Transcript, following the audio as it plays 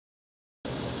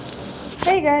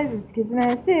Hey guys, it's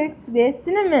Kids96 with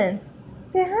Cinnamon.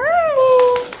 Say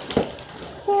hi!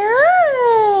 Say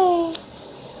hi!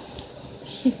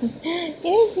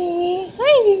 Izzy!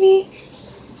 Hi, baby!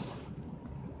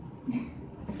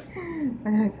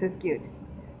 That looks so cute.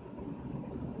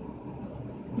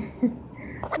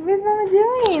 What's Mama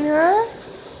doing, huh?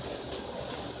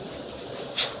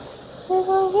 What's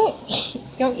Mama doing?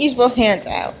 Don't use both hands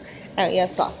out. You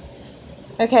have cloth.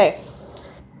 Okay.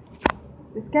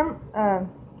 This camera,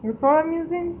 this phone I'm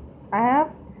using,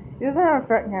 it doesn't have a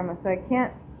front camera, so I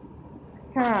can't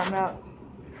kind of melt.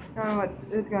 I don't know what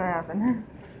is going to happen.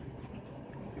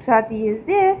 So I have to use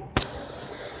this,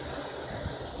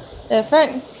 the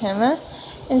front camera,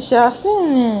 and show off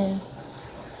Cinnamon.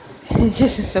 It's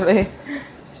just a silly.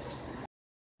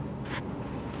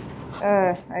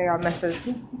 I got a message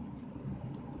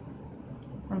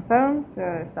on phone, so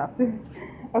I stopped it.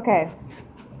 Okay,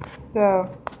 so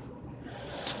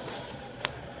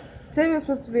today was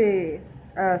supposed to be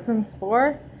some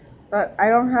Spore, but I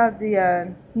don't have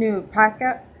the new pack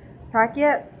yet,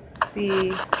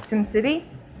 the SimCity.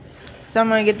 So I'm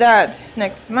gonna get that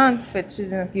next month, which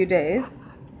is in a few days.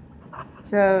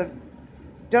 So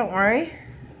don't worry.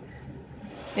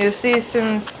 You'll see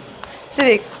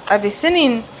SimCity. I'll be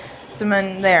sending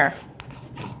Cinnamon there.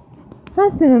 Hi,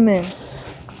 Cinnamon.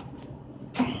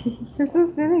 You're so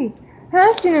silly.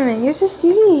 Hi, Cinnamon. You're so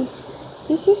silly.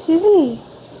 You're so silly.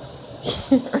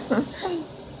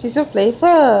 She's so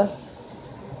playful.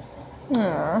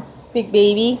 Aww, big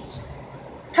baby.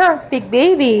 Huh, big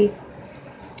baby.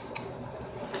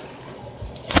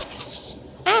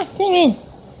 Ah, Cinnamon.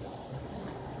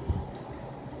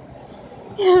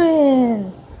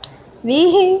 Cinnamon.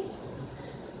 Leave.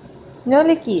 No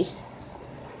lickies.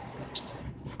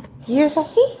 You're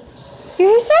sassy?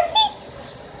 You're sassy?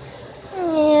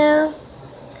 Yeah.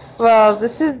 Well,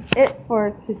 this is it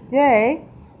for today.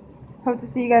 Hope to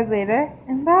see you guys later,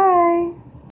 and bye.